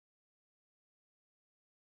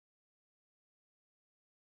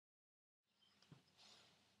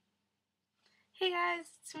Hey guys,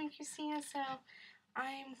 it's me Christina. So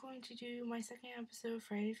I'm going to do my second episode of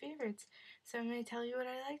Friday Favorites. So I'm going to tell you what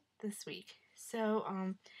I liked this week. So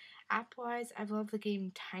app-wise, I've loved the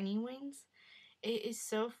game Tiny Wings. It is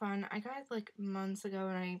so fun. I got it like months ago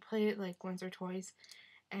and I played it like once or twice.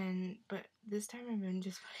 But this time I've been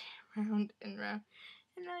just playing round and round,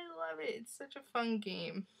 and I love it. It's such a fun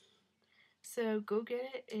game. So go get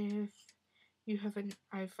it if you have an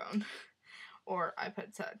iPhone or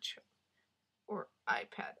iPad Touch or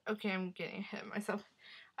iPad. Okay, I'm getting ahead of myself.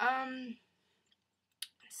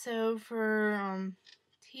 So for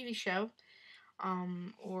TV show,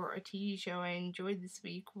 or a TV show I enjoyed this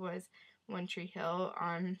week was One Tree Hill.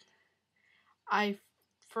 I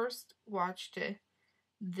first watched it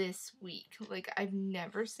this week. Like I've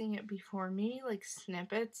never seen it before. Maybe like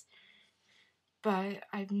snippets, but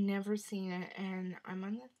I've never seen it, and I'm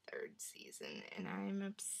on the third season, and I'm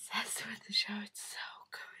obsessed with the show. It's so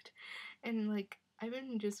good, and like I've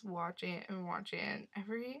been just watching it and watching it, and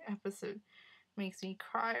every episode makes me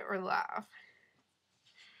cry or laugh.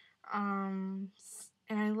 And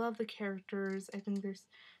I love the characters. I think they're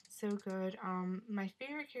so good. My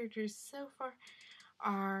favorite characters so far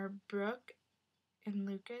are Brooke and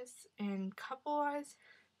Lucas, and couple-wise,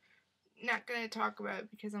 not gonna talk about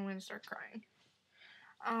it because I'm gonna start crying.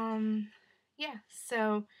 Yeah,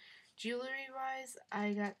 so jewelry-wise,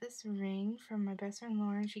 I got this ring from my best friend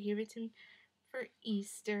Lauren. She gave it to me for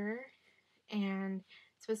Easter, and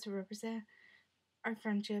it's supposed to represent our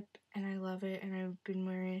friendship, and I love it, and I've been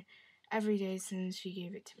wearing it every day since she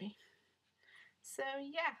gave it to me. So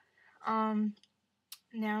yeah,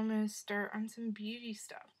 now I'm gonna start on some beauty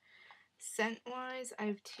stuff. Scent-wise, I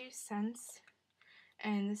have two scents,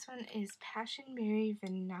 and this one is Passion Berry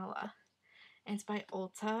Vanilla, and it's by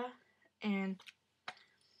Ulta, and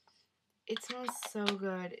it smells so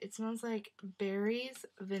good. It smells like berries,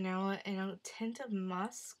 vanilla, and a tint of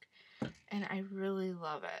musk, and I really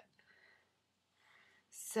love it.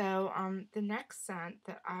 So, the next scent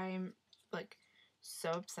that I'm, like,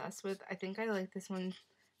 so obsessed with, I think I like this one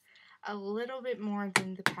a little bit more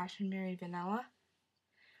than the Passion Berry Vanilla.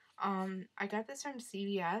 I got this from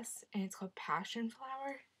CVS, and it's called Passion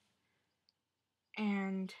Flower,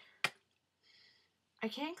 and I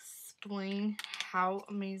can't explain how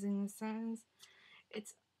amazing this scent is.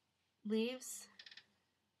 It's leaves,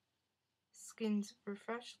 skins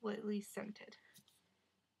refreshed, lightly scented.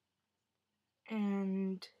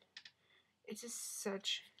 And it's just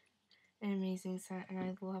such an amazing scent, and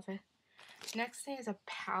I love it. Next thing is a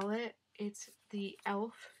palette. It's the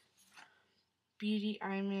e.l.f. Beauty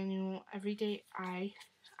Eye Manual Everyday Eye.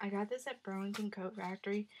 I got this at Burlington Coat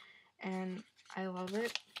Factory, and I love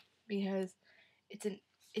it because it's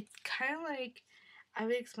kind of like, I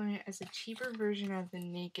would explain it as a cheaper version of the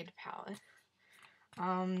Naked palette.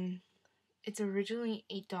 It's originally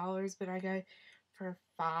 $8, but I got it for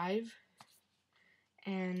 $5,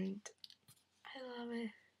 and I love it.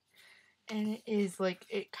 And it is like,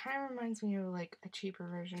 it kind of reminds me of like a cheaper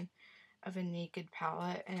version of a Naked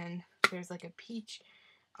palette, and there's like a peach.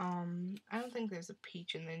 I don't think there's a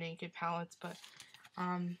peach in the Naked palettes, but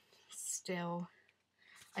still,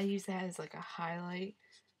 I use that as like a highlight.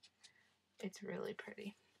 It's really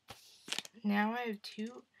pretty. Now I have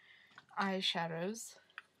two eyeshadows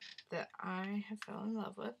that I have fell in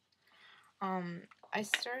love with. I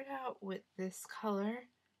started out with this color,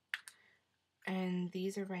 and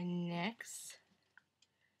these are by NYX.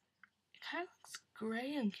 It kind of looks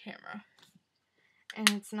gray on camera, and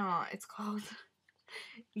it's not. It's called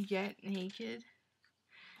Get Naked,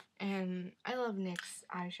 and I love NYX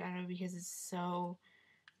eyeshadow because it's so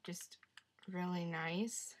just really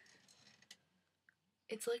nice.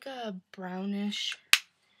 It's like a brownish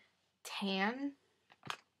tan,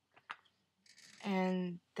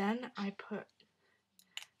 and then I put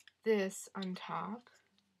this on top,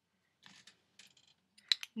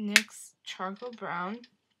 NYX Charcoal Brown,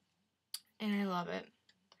 and I love it.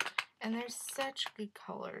 And there's such good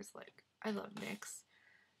colors. Like, I love NYX.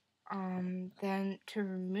 Then to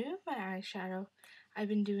remove my eyeshadow, I've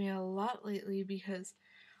been doing a lot lately because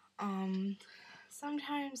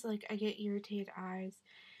sometimes like I get irritated eyes,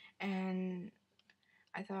 and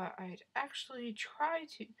I thought I'd actually try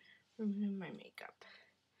to remove my makeup.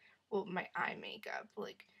 Well, my eye makeup.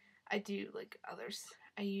 Like, I do like others.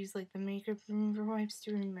 I use like the makeup remover wipes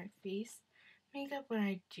to remove my face makeup when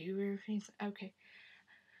I do wear face. Okay,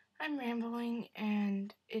 I'm rambling,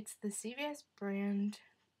 and it's the CVS brand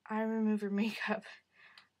eye remover makeup,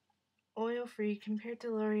 oil-free compared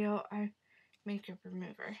to L'Oreal eye makeup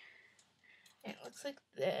remover. And it looks like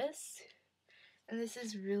this, and this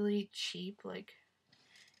is really cheap. Like,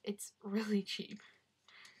 it's really cheap.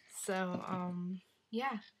 So,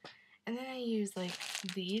 yeah. And then I use, like,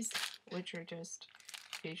 these, which are just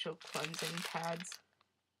facial cleansing pads.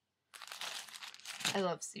 I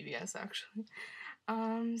love CVS, actually.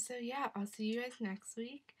 So yeah, I'll see you guys next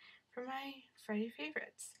week for my Friday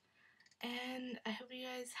favorites. And I hope you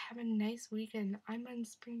guys have a nice weekend. I'm on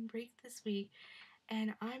spring break this week,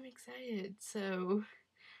 and I'm excited. So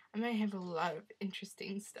I might have a lot of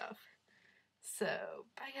interesting stuff. So,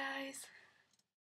 bye guys!